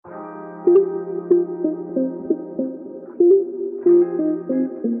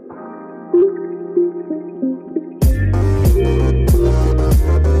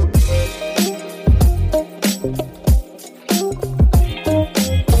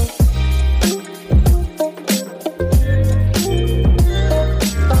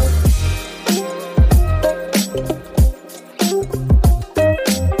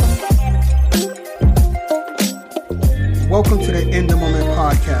Welcome to the In the Moment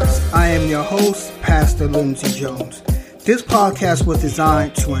podcast. I am your host, Pastor Lindsey Jones. This podcast was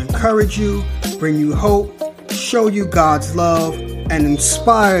designed to encourage you, bring you hope, show you God's love, and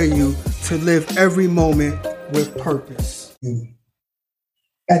inspire you to live every moment with purpose.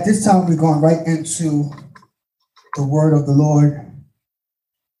 At this time, we're going right into the word of the Lord.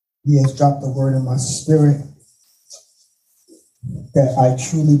 He has dropped the word in my spirit that I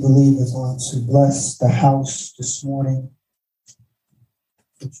truly believe is going to bless the house this morning.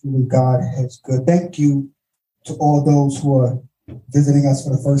 Truly, God is good. Thank you to all those who are visiting us for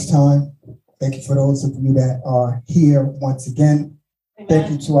the first time. Thank you for those of you that are here once again. Amen.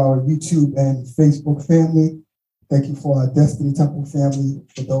 Thank you to our YouTube and Facebook family. Thank you for our Destiny Temple family.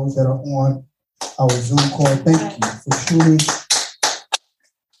 For those that are on our Zoom call, thank you for truly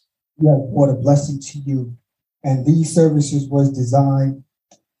you have brought a blessing to you. And these services was designed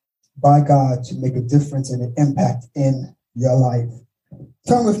by God to make a difference and an impact in your life.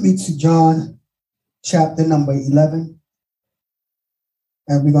 Turn with me to John chapter number 11.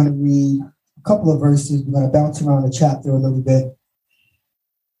 And we're going to read a couple of verses. We're going to bounce around the chapter a little bit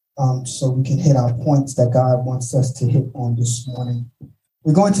so we can hit our points that God wants us to hit on this morning.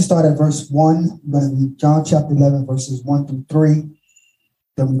 We're going to start at verse 1. We're going to read John chapter 11, verses 1 through 3.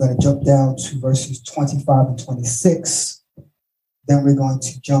 Then we're going to jump down to verses 25 and 26. Then we're going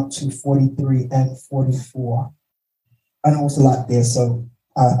to jump to 43 and 44. I know it's a lot there, so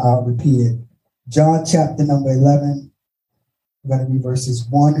I'll repeat it. John chapter number 11, we're going to read verses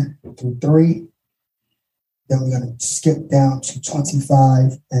 1 through 3. Then we're going to skip down to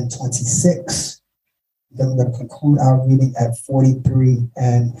 25 and 26. Then we're going to conclude our reading at 43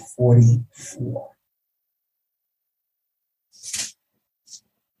 and 44.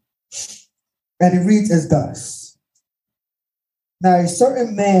 And it reads as thus. Now a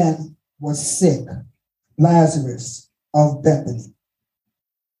certain man was sick, Lazarus, of Bethany,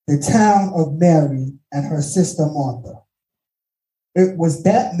 the town of Mary and her sister Martha. It was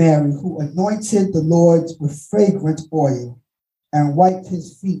that Mary who anointed the Lord with fragrant oil and wiped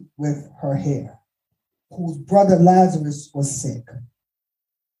his feet with her hair, whose brother Lazarus was sick.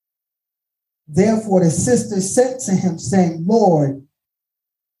 Therefore the sisters sent to him, saying, Lord,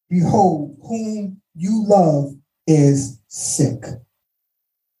 behold, whom you love is sick.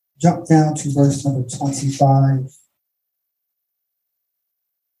 Jump down to verse number 25.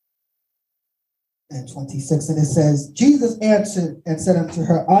 And 26, and it says, Jesus answered and said unto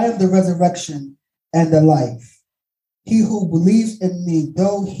her, I am the resurrection and the life. He who believes in me,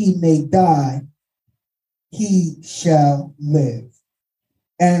 though he may die, he shall live.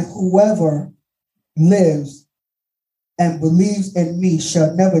 And whoever lives and believes in me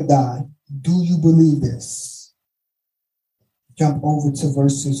shall never die. Do you believe this? Jump over to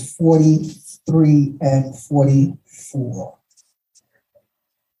verses 43 and 44.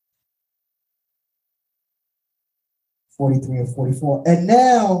 43 and 44. And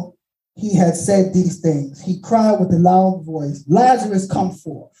now he had said these things. He cried with a loud voice, Lazarus, come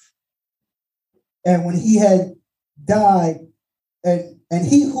forth. And when he had died, and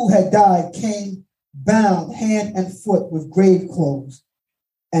he who had died came bound hand and foot with grave clothes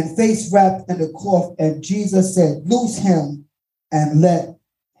and face wrapped in a cloth. And Jesus said, loose him and let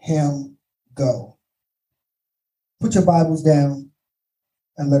him go. Put your Bibles down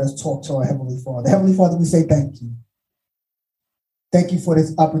and let us talk to our Heavenly Father. Heavenly Father, we say thank you. Thank you for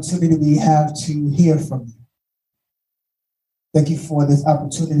this opportunity we have to hear from you. Thank you for this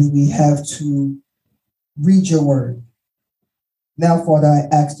opportunity we have to read your word. Now, Father, I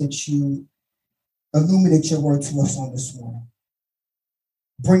ask that you illuminate your word to us on this morning.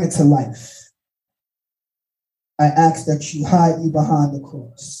 Bring it to life. I ask that you hide me behind the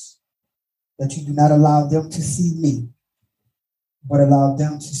cross, that you do not allow them to see me, but allow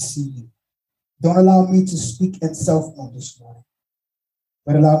them to see you. Don't allow me to speak in self on this morning,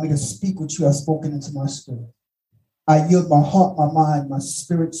 but allow me to speak what you have spoken into my spirit. I yield my heart, my mind, my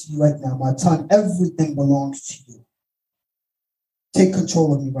spirit to you right now. My tongue, everything belongs to you. Take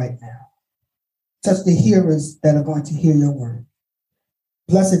control of me right now. Touch the hearers that are going to hear your word.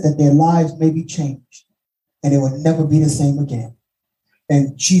 Bless it that their lives may be changed and it will never be the same again.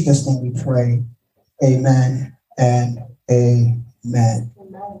 In Jesus' name we pray. Amen and amen. Amen.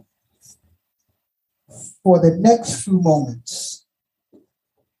 for the next few moments,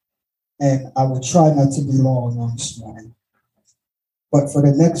 and I will try not to be long on this morning, but for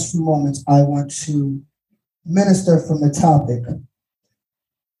the next few moments, I want to minister from the topic,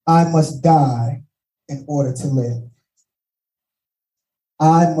 I must die in order to live.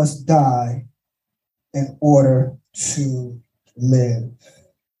 I must die in order to live.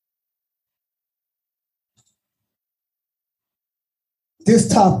 This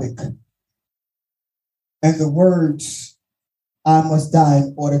topic and the words, I must die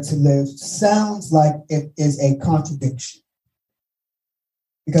in order to live, sounds like it is a contradiction.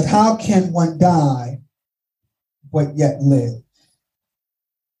 Because how can one die but yet live?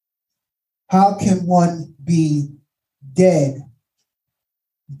 How can one be dead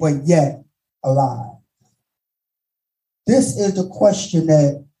but yet alive? This is the question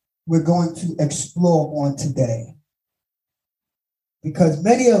that we're going to explore on today. Because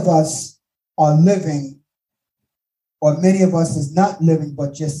many of us are living, or many of us is not living,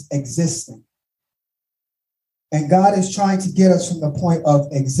 but just existing. And God is trying to get us from the point of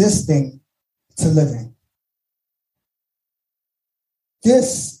existing to living.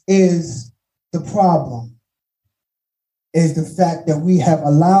 This is the problem, is the fact that we have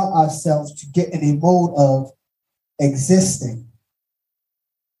allowed ourselves to get in a mode of existing,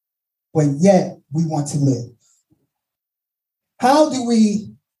 but yet we want to live. How do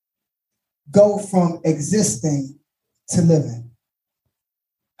we go from existing to living?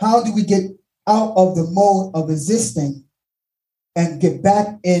 How do we get out of the mode of existing and get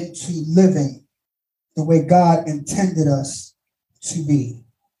back into living the way God intended us to be?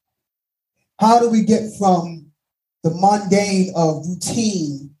 How do we get from the mundane of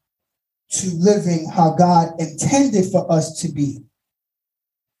routine to living how God intended for us to be?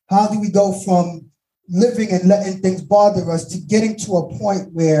 How do we go from living and letting things bother us to getting to a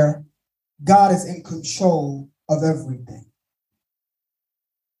point where God is in control of everything?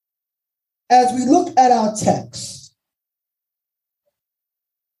 As we look at our text,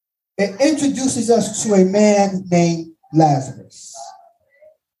 it introduces us to a man named Lazarus.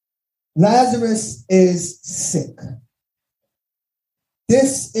 Lazarus is sick.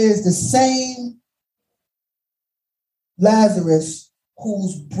 This is the same Lazarus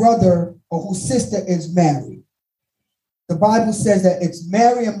whose brother or whose sister is Mary. The Bible says that it's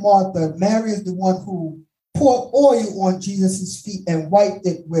Mary and Martha. Mary is the one who poured oil on Jesus' feet and wiped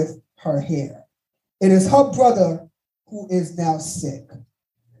it with her hair. It is her brother who is now sick.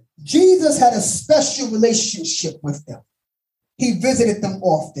 Jesus had a special relationship with them. He visited them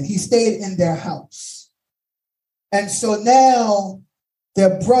often. He stayed in their house. And so now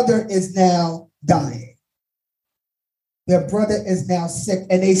their brother is now dying. Their brother is now sick.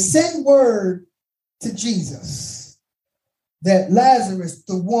 And they send word to Jesus that Lazarus,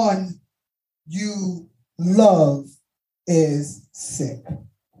 the one you love, is sick.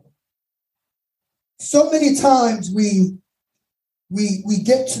 So many times we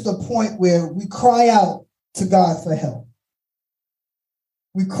get to the point where we cry out to God for help.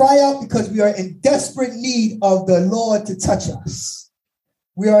 We cry out because we are in desperate need of the Lord to touch us.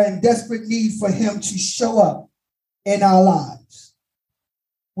 We are in desperate need for him to show up in our lives.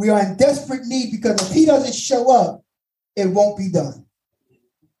 We are in desperate need because if he doesn't show up, it won't be done.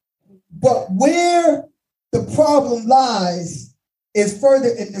 But where the problem lies is further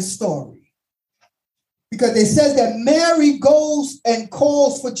in the story. Because it says that Mary goes and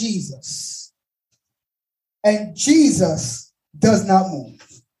calls for Jesus. And Jesus does not move.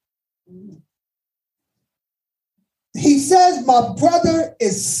 He says, my brother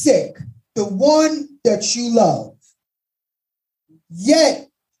is sick, the one that you love. Yet,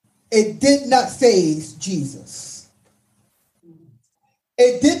 it did not faze Jesus.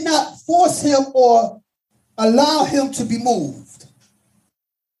 It did not force him or allow him to be moved.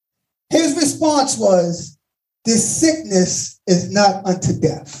 His response was, this sickness is not unto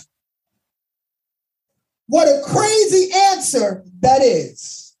death. What a crazy answer that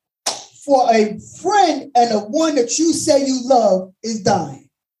is. For a friend and a one that you say you love is dying.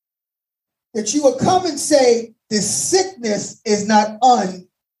 That you will come and say, this sickness is not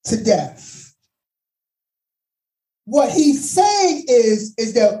unto death. What he's saying is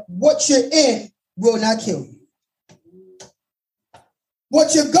that what you're in will not kill you.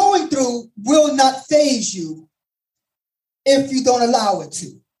 What you're going through will not faze you if you don't allow it to.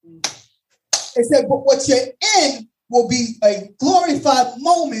 It said, but what you're in will be a glorified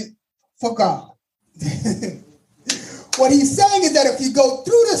moment for God. What he's saying is that if you go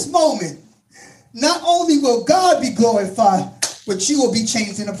through this moment, not only will God be glorified, but you will be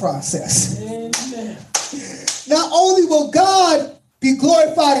changed in the process. Amen. Not only will God be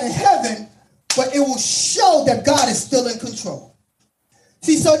glorified in heaven, but it will show that God is still in control.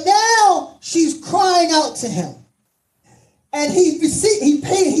 See, so now she's crying out to him. And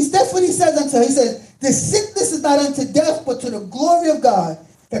that's what he says unto her. He says, the sickness is not unto death, but to the glory of God,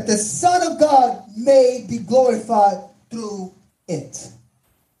 that the Son of God may be glorified through it.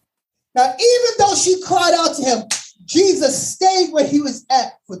 Now, even though she cried out to him, Jesus stayed where he was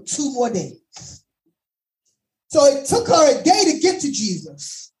at for 2 more days. So it took her a day to get to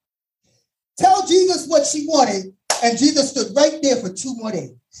Jesus. Tell Jesus what she wanted, and Jesus stood right there for 2 more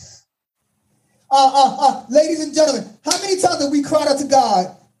days. Ladies and gentlemen, how many times have we cried out to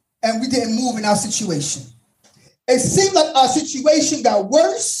God and we didn't move in our situation? It seemed like our situation got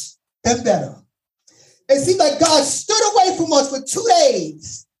worse than better. It seemed like God stood away from us for 2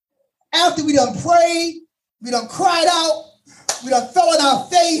 days. After we done prayed, we done cried out, we done fell on our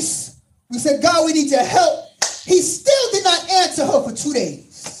face, we said, God, we need your help. He still did not answer her for 2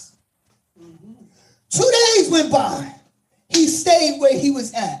 days. 2 days went by. He stayed where he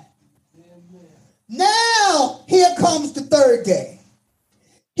was at. Now, here comes the 3rd day.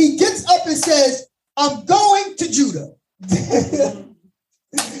 He gets up and says, I'm going to Judah.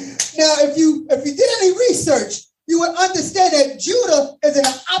 Now, if you did any research, you would understand that Judah is in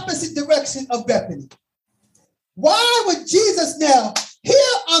the opposite direction of Bethany. Why would Jesus now,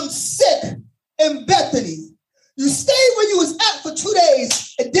 here I'm sick in Bethany. You stayed where you was at for 2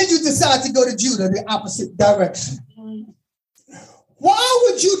 days, and then you decide to go to Judah, the opposite direction. Why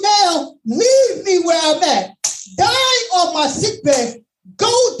would you now leave me where I'm at, dying on my sickbed, go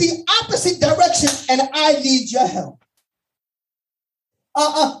the opposite direction, and I need your help?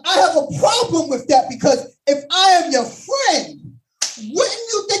 I have a problem with that, because if I am your friend, wouldn't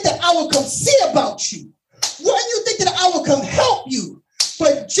you think that I would come see about you? Wouldn't you think that I would come help you?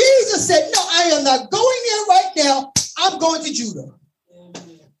 But Jesus said, no, I am not going there right now. I'm going to Judah.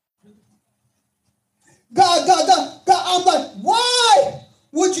 God, I'm like, why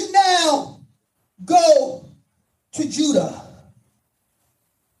would you now go to Judah?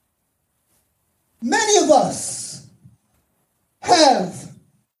 Many of us have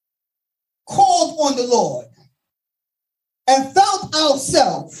called on the Lord and found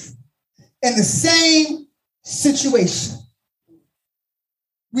ourselves in the same situation.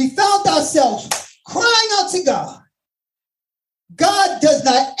 We found ourselves crying out to God. God does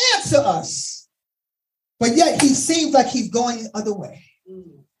not answer us, but yet he seems like he's going the other way.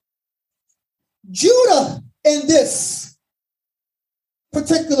 Judah, in this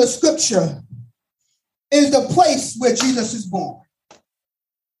particular scripture, is the place where Jesus is born.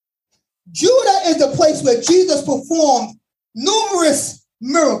 Judah is the place where Jesus performed numerous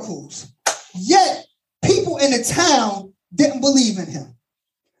miracles, yet people in the town didn't believe in him.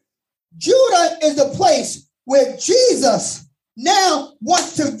 Judah is the place where Jesus now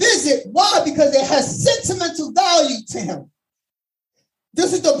wants to visit. Why? Because it has sentimental value to him.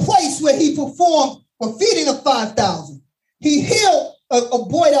 This is the place where he performed a feeding of 5,000. He healed a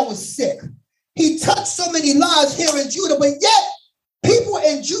boy that was sick. He touched so many lives here in Judah, but yet people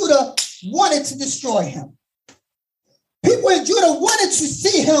in Judah wanted to destroy him. People in Judah wanted to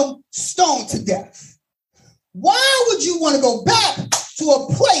see him stoned to death. Why would you want to go back to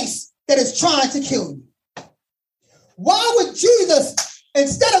a place that is trying to kill you? Why would Jesus,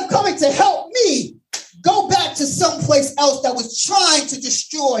 instead of coming to help me, go back to someplace else that was trying to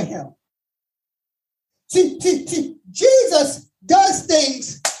destroy him? See, Jesus does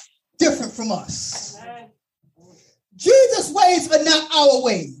things different from us. Jesus' ways are not our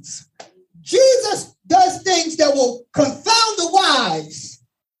ways. Jesus does things that will confound the wise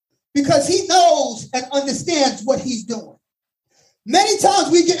because he knows and understands what he's doing. Many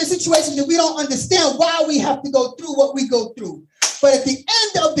times we get in situations that we don't understand why we have to go through what we go through. But at the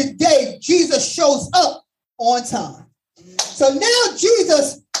end of the day, Jesus shows up on time. So now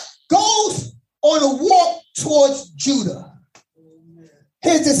Jesus goes on a walk towards Judah.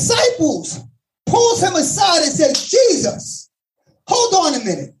 His disciples pulls him aside and says, Jesus, hold on a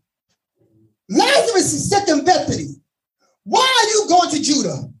minute. Lazarus is sick in Bethany. Why are you going to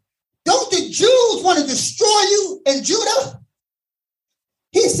Judah? Don't the Jews want to destroy you in Judah?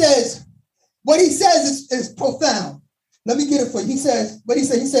 He says, what he says is profound. Let me get it for you. He says,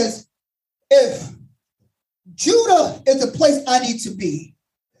 if Judah is the place I need to be,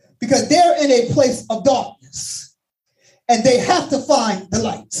 because they're in a place of darkness, and they have to find the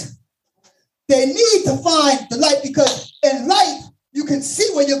light. They need to find the light because in light, you can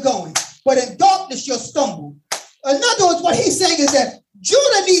see where you're going, but in darkness, you'll stumble. In other words, what he's saying is that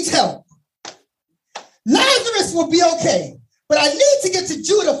Judah needs help. Lazarus will be okay, but I need to get to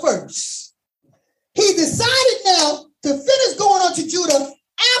Judah first. He decided now to finish going on to Judah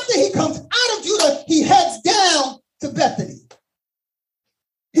after he comes out of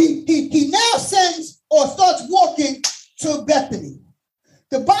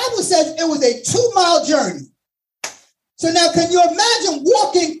So now can you imagine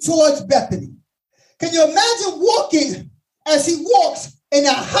walking towards Bethany? Can you imagine walking as he walks in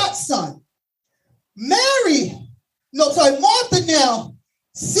that hot sun? Martha now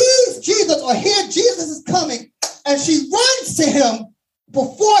sees Jesus or hears Jesus is coming, and she runs to him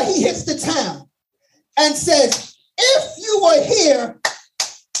before he hits the town and says, if you were here,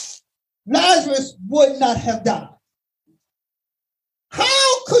 Lazarus would not have died.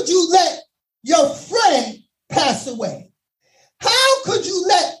 How could you let your friend pass away? How could you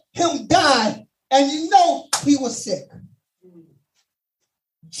let him die and you know he was sick?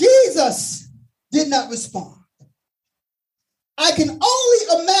 Jesus did not respond. I can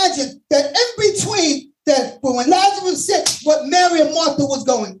only imagine that in between that, when Lazarus was sick, what Mary and Martha was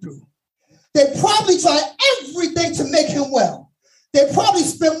going through. They probably tried everything to make him well. They probably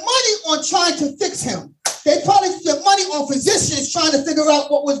spent money on trying to fix him. They probably spent money on physicians trying to figure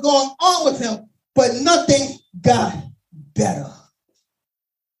out what was going on with him, but nothing got better.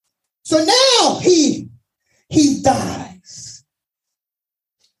 So now he dies.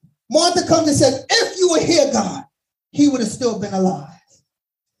 Martha comes and says, if you were here, God, he would have still been alive.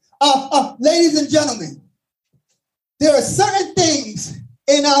 Ladies and gentlemen, there are certain things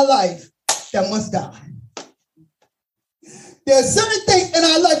in our life that must die. There are certain things in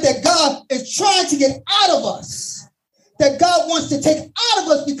our life that God is trying to get out of us, that God wants to take out of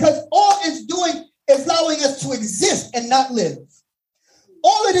us, because all it's doing is allowing us to exist and not live.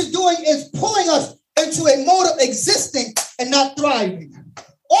 All it is doing is pulling us into a mode of existing and not thriving.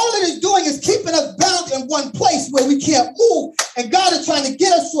 All it is doing is keeping us bound in one place where we can't move, and God is trying to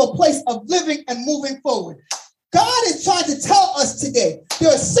get us to a place of living and moving forward. God is trying to tell us today,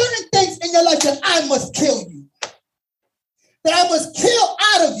 there are certain things in your life that I must kill you, that I must kill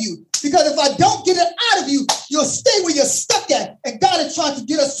out of you, because if I don't get it out of you, you'll stay where you're stuck at, and God is trying to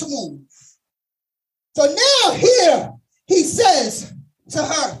get us to move. So now here he says to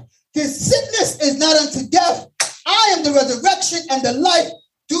her, this sickness is not unto death. I am the resurrection and the life.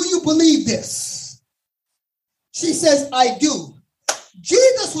 Do you believe this? She says, I do.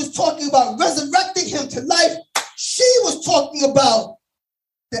 Jesus was talking about resurrecting him to life. She was talking about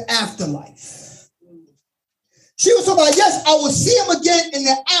the afterlife. She was talking about, yes, I will see him again in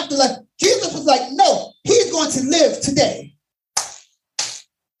the afterlife. Jesus was like, no, he's going to live today.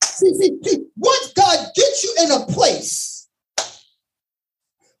 See, once God gets you in a place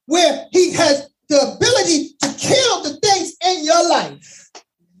where he has the ability to kill the things in your life,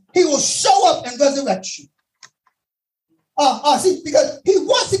 he will show up and resurrect you. Because he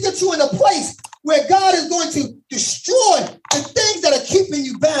wants to get you in a place where God is going to destroy the things that are keeping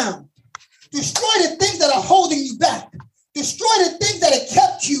you bound, destroy the things that are holding you back, destroy the things that have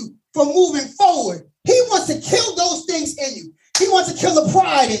kept you from moving forward. He wants to kill those things in you. He wants to kill the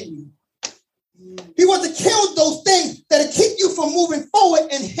pride in you. He wants to kill those things that keep you from moving forward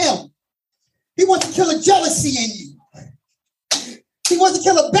in him. He wants to kill the jealousy in you. He wants to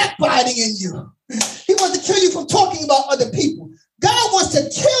kill the backbiting in you. He wants to kill you from talking about other people. God wants to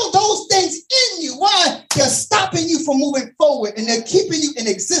kill those things in you. Why? They're stopping you from moving forward, and they're keeping you in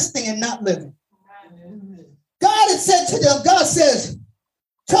existing and not living. God has said to them, God says,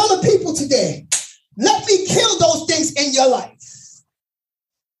 tell the people today, let me kill those things in your life.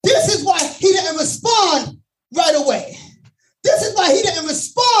 This is why he didn't respond right away. This is why he didn't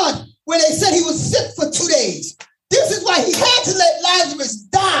respond when they said he was sick for 2 days. This is why he had to let Lazarus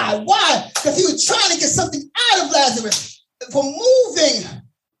die. Why? Because he was trying to get something out of Lazarus for moving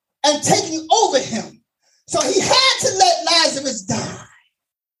and taking over him. So he had to let Lazarus die.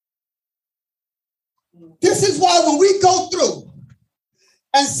 This is why when we go through,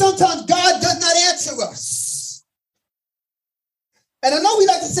 and sometimes God does not answer us. And I know we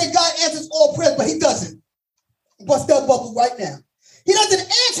like to say God answers all prayers, but he doesn't. Bust that bubble right now. He doesn't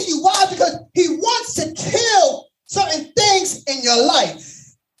answer you. Why? Because he wants to kill certain things in your life.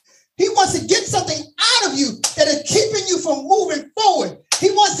 He wants to get something out of you that is keeping you from moving forward.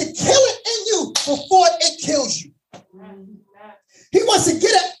 He wants to kill it in you before it kills you. He wants to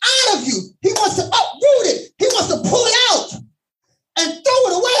get it out of you. He wants to uproot it. He wants to pull it out and throw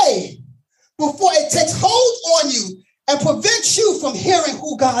it away before it takes hold on you and prevents you from hearing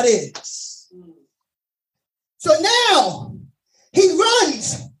who God is. So now he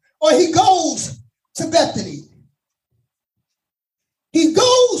runs, or he goes to Bethany. He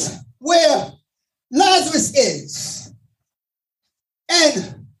goes where Lazarus is,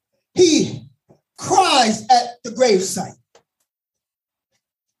 and he cries at the gravesite.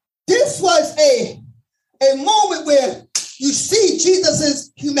 This was a moment where you see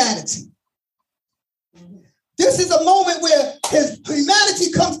Jesus' humanity. This is a moment where his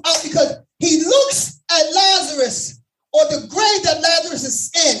humanity comes out, because he looks at Lazarus or the grave that Lazarus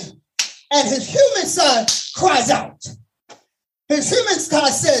is in, and his human side cries out. His human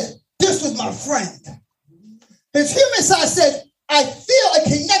side says, this was my friend. His human side says, I feel a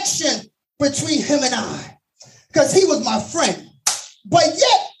connection between him and I because he was my friend. But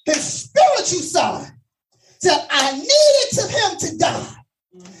yet his spiritual side said, I needed him to die.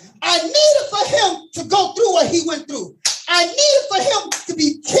 I needed for him to go through what he went through. I needed for him to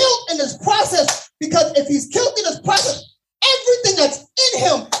be killed in this process, because if he's killed in this process, everything that's in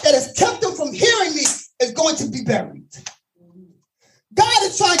him that has kept him from hearing me is going to be buried. God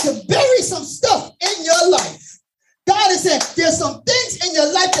is trying to bury some stuff in your life. God is saying, there's some things in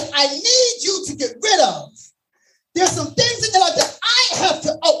your life that I need you to get rid of. There's some things in your life that I have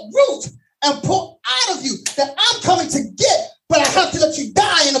to uproot and pull out of you that I'm coming to get, but I have to let you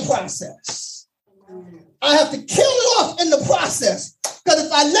die in the process. I have to kill it off in the process. Because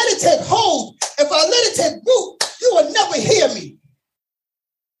if I let it take hold, if I let it take root, you will never hear me.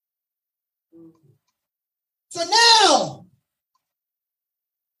 So now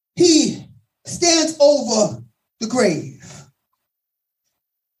he stands over the grave,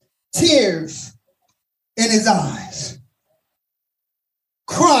 tears in his eyes,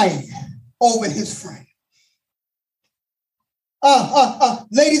 crying over his friend.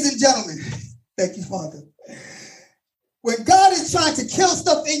 Ladies and gentlemen, thank you, Father. When God is trying to kill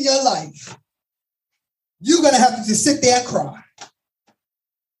stuff in your life, you're going to have to just sit there and cry.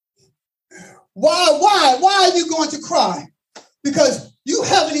 Why are you going to cry? Because you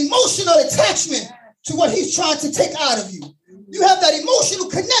have an emotional attachment to what he's trying to take out of you. You have that emotional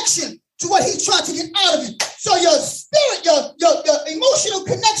connection to what he's trying to get out of you. So your spirit, your emotional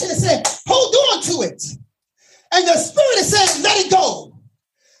connection is saying, hold on to it. And your spirit is saying, let it go.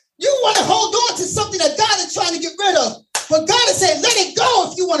 You want to hold on to something that God is trying to get rid of. But God is saying, let it go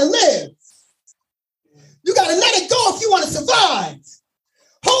if you want to live. You got to let it go if you want to survive.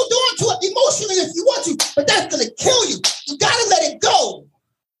 Hold on to it emotionally if you want to, but that's going to kill you. You got to let it go.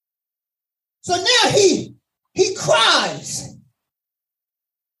 So now he cries,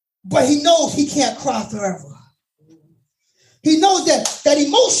 but he knows he can't cry forever. He knows that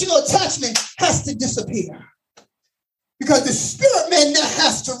emotional attachment has to disappear because the spirit man now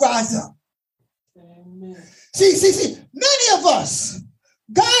has to rise up. Amen. See, many of us,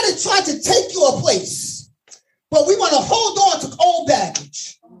 God is trying to take you a place, but we want to hold on to old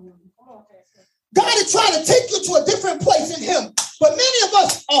baggage. God is trying to take you to a different place in him, but many of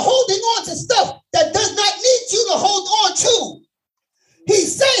us are holding on to stuff that does not need you to hold on to.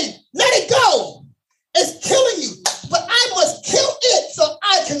 He's saying, let it go. It's killing you, but I must kill it so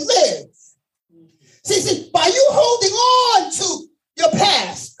I can live. See, by you holding on to your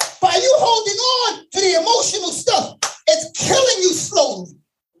past, by you holding on to the emotional stuff, it's killing you slowly.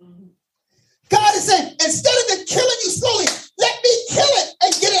 God is saying, instead of it killing you slowly, let me kill it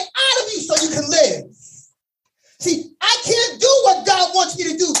and get it out of you so you can live. See, I can't do what God wants me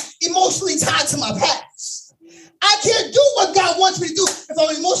to do emotionally tied to my past. I can't do what God wants me to do if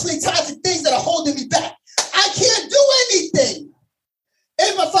I'm emotionally tied to things that are holding me back. I can't do anything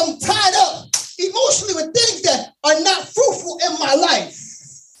if I'm tied up emotionally with things that are not fruitful in my life.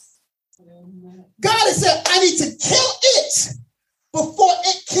 God has said, I need to kill it before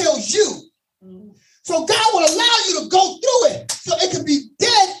it kills you. So God will allow you to go through it so it can be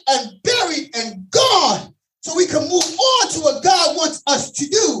dead and buried and gone so we can move on to what God wants us to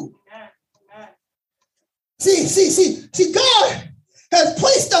do. See, God has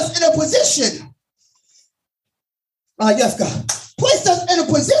placed us in a position. Yes, God. Placed us in a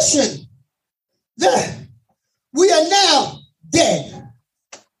position that we are now dead.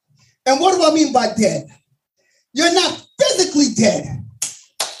 And what do I mean by dead? You're not physically dead,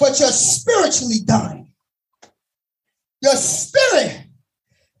 but you're spiritually dying. Your spirit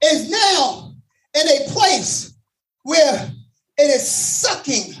is now in a place where it is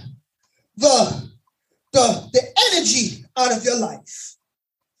sucking the energy out of your life,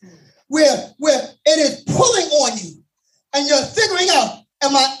 where it is pulling on you, and you're figuring out,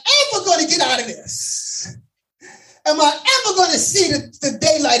 am I ever going to get out of this? Am I ever going to see the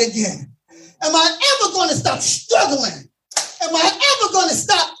daylight again? Am I ever going to stop struggling? Am I ever going to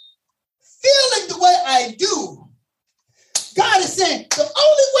stop feeling the way I do? God is saying the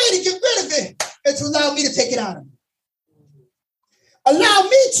only way to get rid of it is to allow me to take it out of you. Allow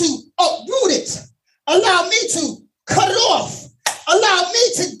me to uproot it. Allow me to cut it off. Allow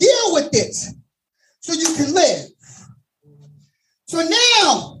me to deal with it so you can live. So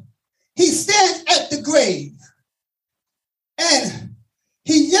now he stands at the grave and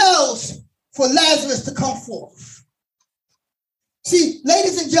he yells for Lazarus to come forth. See,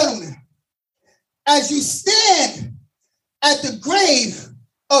 ladies and gentlemen, as you stand at the grave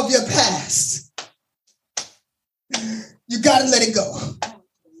of your past, you got to let it go.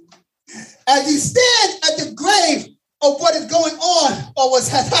 As you stand at the grave of what is going on or what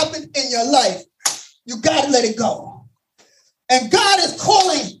has happened in your life, you got to let it go. And God is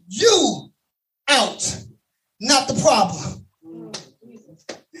calling you out, not the problem.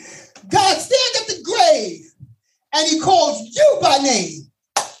 God stands at the grave and he calls you by name.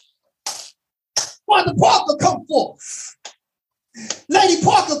 Father Parker, come forth. Lady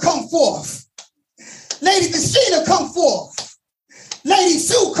Parker, come forth. Lady Christina, come forth. Lady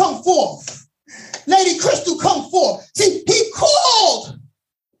Sue, come forth. Lady Crystal, come forth. See, he called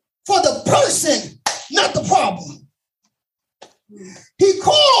for the person, not the problem. He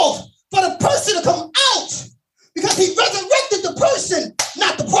called for the person to come out because he resurrected the person,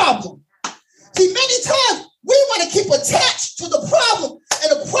 not the problem. See, many times we want to keep attached to the problem,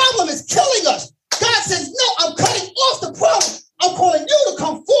 and the problem is killing us. God says, no, I'm cutting off the problem. I'm calling you to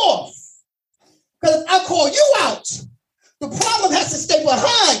come forth. Because if I call you out, the problem has to stay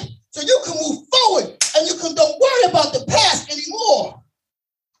behind so you can move forward and you can don't worry about the past anymore.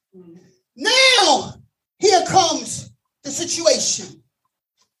 Now, here comes the situation.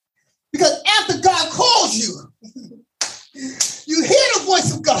 Because after God calls you, you hear the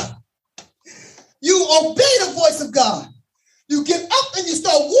voice of God. You obey the voice of God. You get up and you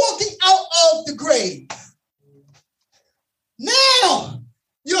start walking out of the grave. Now,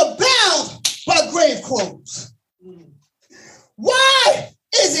 you're bound by grave clothes. Why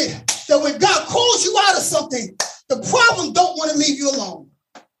is it that when God calls you out of something, the problem don't want to leave you alone?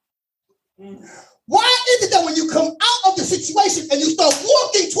 Why is it that when you come out of the situation and you start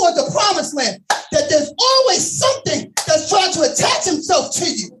walking towards the promised land, that there's always something that's trying to attach himself to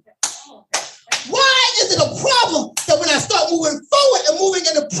you? Why is it a problem that when I start moving forward and moving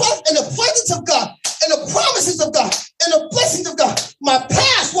in the presence of God and the promises of God and the blessings of God, my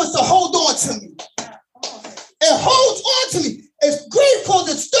past wants to hold on to me? It holds on to me. It's grave clothes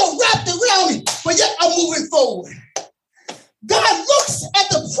that's still wrapped around me, but yet I'm moving forward. God looks at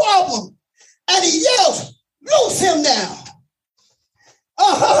the problem and he yells, loose him now.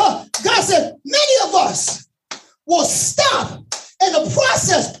 God said, many of us will stop in the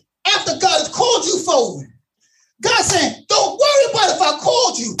process after God has called you forward. God saying, don't worry about if I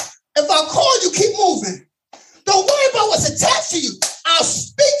called you. If I called you, keep moving. Don't worry about what's attached to you. I'll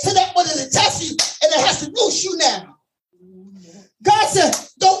speak to that what is attached to you, and it has to loose you now. God said,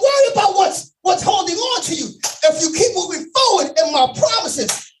 don't worry about what's holding on to you. If you keep moving forward in my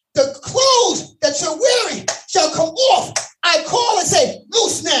promises, the clothes that you're wearing shall come off. I call and say,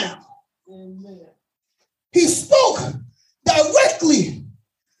 loose now. Amen. He spoke directly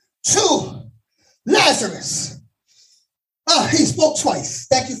to Lazarus. He spoke twice.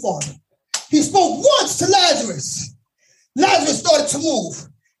 Thank you, Father. He spoke once to Lazarus. Lazarus started to move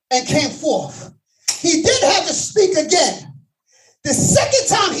and came forth. He did have to speak again. The second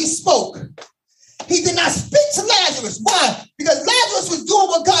time he spoke, he did not speak to Lazarus. Why? Because Lazarus was doing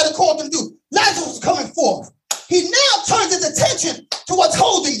what God had called him to do. Lazarus was coming forth. He now turns his attention to what's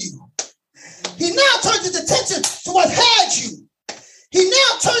holding you. He now turns his attention to what had you. He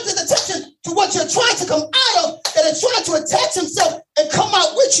now turns his attention to what you're trying to come out of, that is trying to attach himself and come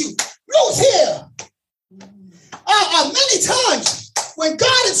out with you. Loose here. Many times when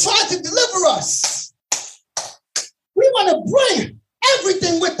God is trying to deliver us, we want to bring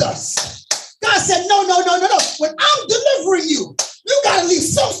everything with us. God said, no. When I'm delivering you, you got to leave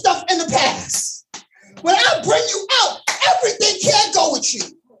some stuff in the past. When I bring you out, everything can't go with you.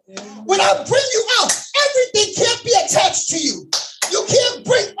 When I bring you out, everything can't be attached to you. You can't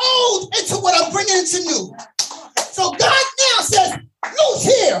bring old into what I'm bringing into new. So God now says, loose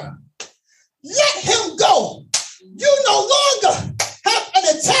here. Let him go. You no longer have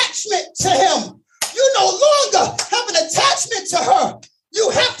an attachment to him. You no longer have an attachment to her. You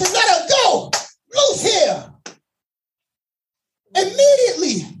have to let her go. Loose here.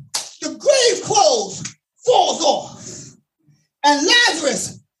 Immediately, the grave clothes falls off. And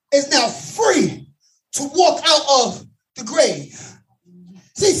Lazarus is now free to walk out of the grave.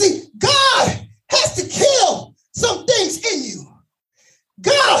 See, God has to kill some things in you.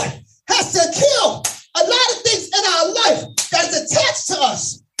 God has to kill a lot of things in our life that is attached to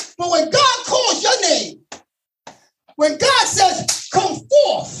us. But when God calls your name, when God says, come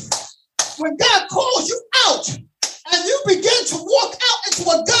forth, when God calls you out, and you begin to walk out into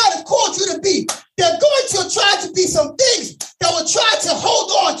what God has called you to be, there are going to try to be some things that will try to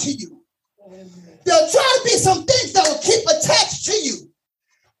hold on to you. There'll try to be some things that will keep attached to you.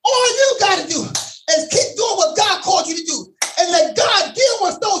 All you got to do is keep doing what God called you to do and let God deal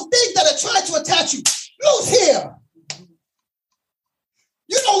with those things that are trying to attach you. Loose here.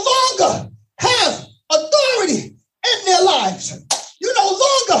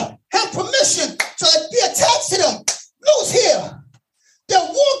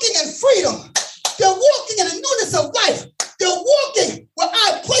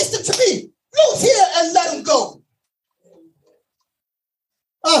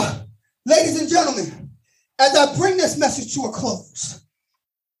 I bring this message to a close,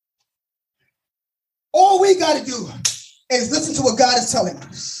 all we got to do is listen to what God is telling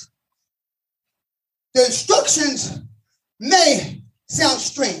us. The instructions may sound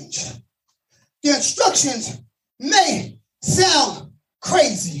strange. The instructions may sound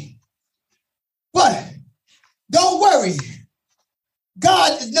crazy. But don't worry.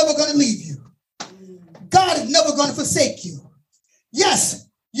 God is never going to leave you. God is never going to forsake you. Yes,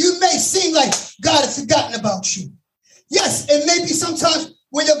 you may seem like God has forgotten about you. Yes, it may be sometimes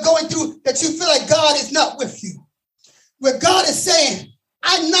when you're going through that you feel like God is not with you. Where God is saying,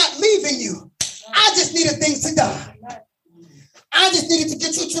 I'm not leaving you. I just needed things to die. I just needed to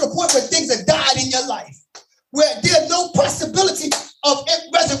get you to the point where things have died in your life, where there's no possibility of it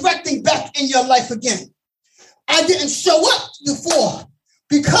resurrecting back in your life again. I didn't show up before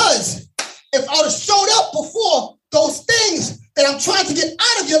because if I would have showed up before, those things that I'm trying to get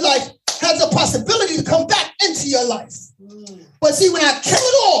out of your life has the possibility to come back into your life. But see, when I kill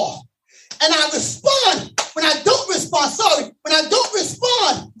it all and I respond, when I don't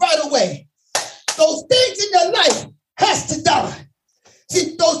respond right away, those things in your life has to die.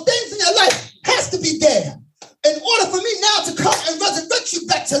 See, those things in your life has to be dead. In order for me now to come and resurrect you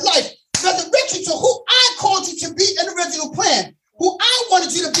back to life, resurrect you to who I called you to be in the original plan, who I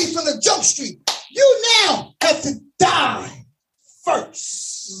wanted you to be from the jump street, you now have to die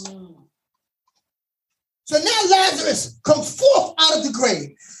first. So now Lazarus comes forth out of the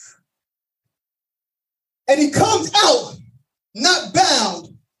grave. And he comes out not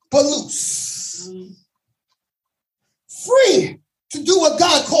bound, but loose. Free to do what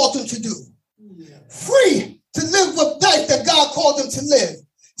God called him to do. Free to live the life that God called him to live.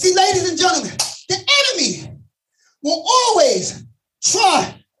 See, ladies and gentlemen, the enemy will always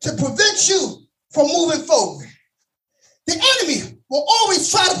try to prevent you from moving forward. The enemy will always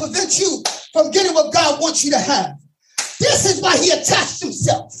try to prevent you from getting what God wants you to have. This is why he attached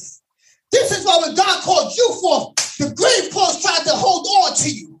himself. This is why when God called you forth, the grave clothes tried to hold on to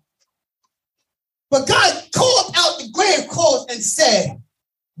you. But God called out the grave clothes and said,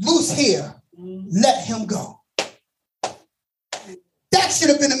 loose here, let him go. That should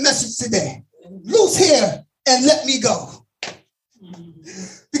have been the message today. Loose here and let me go.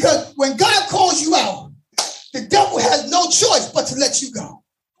 Because when God calls you out, the devil has no choice but to let you go.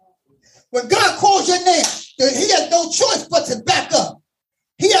 When God calls your name, he has no choice but to back up.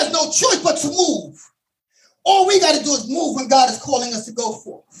 He has no choice but to move. All we got to do is move when God is calling us to go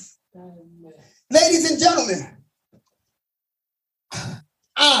forth. Ladies and gentlemen,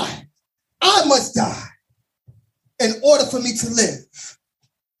 I must die in order for me to live.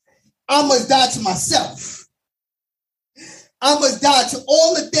 I must die to myself. I must die to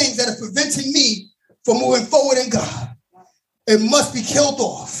all the things that are preventing me from moving forward in God. It must be killed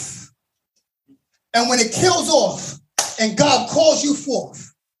off. And when it kills off and God calls you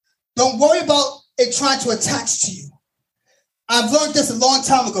forth, don't worry about it trying to attach to you. I've learned this a long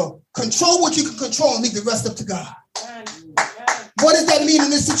time ago. Control what you can control and leave the rest up to God. What does that mean in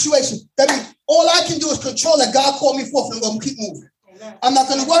this situation? That means all I can do is control that God called me forth and I'm going to keep moving. I'm not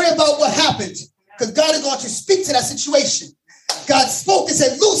going to worry about what happened because God is going to speak to that situation. God spoke and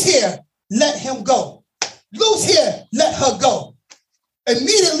said, loose here, let him go. Loose here, let her go.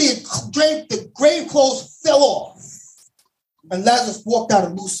 Immediately, the grave clothes fell off and Lazarus walked out a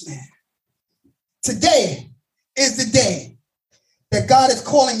loose man. Today is the day that God is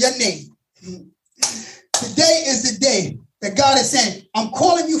calling your name. Today is the day that God is saying, I'm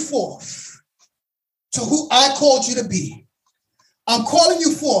calling you forth to who I called you to be. I'm calling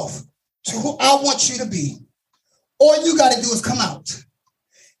you forth to who I want you to be. All you got to do is come out.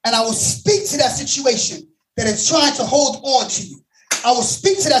 And I will speak to that situation that is trying to hold on to you. I will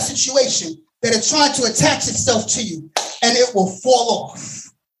speak to that situation that is trying to attach itself to you, and it will fall off.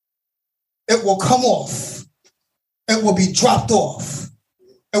 It will come off. It will be dropped off.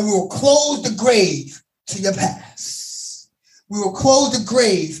 And we will close the grave to your past. We will close the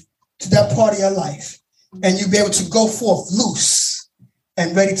grave to that part of your life. And you'll be able to go forth loose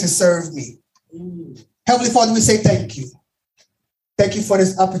and ready to serve me. Heavenly Father, we say thank you. Thank you for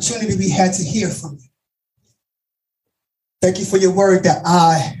this opportunity we had to hear from you. Thank you for your word that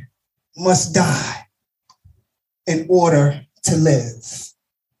I must die in order to live.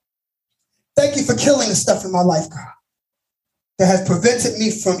 Thank you for killing the stuff in my life, God, that has prevented me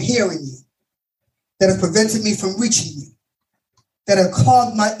from hearing you, that has prevented me from reaching you, that have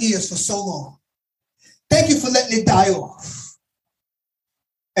clogged my ears for so long. Thank you for letting it die off.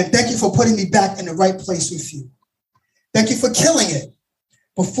 And thank you for putting me back in the right place with you. Thank you for killing it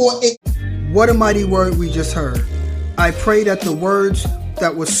before it. What a mighty word we just heard. I pray that the words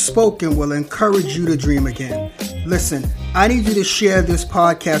that was spoken will encourage you to dream again. Listen, I need you to share this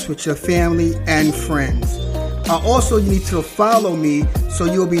podcast with your family and friends. Also, you need to follow me so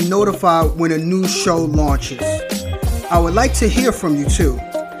you'll be notified when a new show launches. I would like to hear from you too.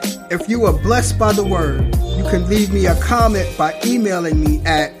 If you are blessed by the word, you can leave me a comment by emailing me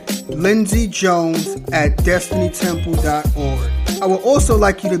at lindseyjones@destinytemple.org. I would also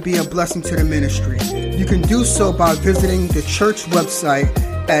like you to be a blessing to the ministry. You can do so by visiting the church website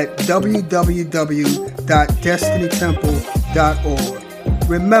at www.destinytemple.org.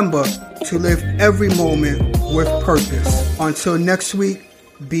 Remember to live every moment with purpose. Until next week,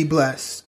 be blessed.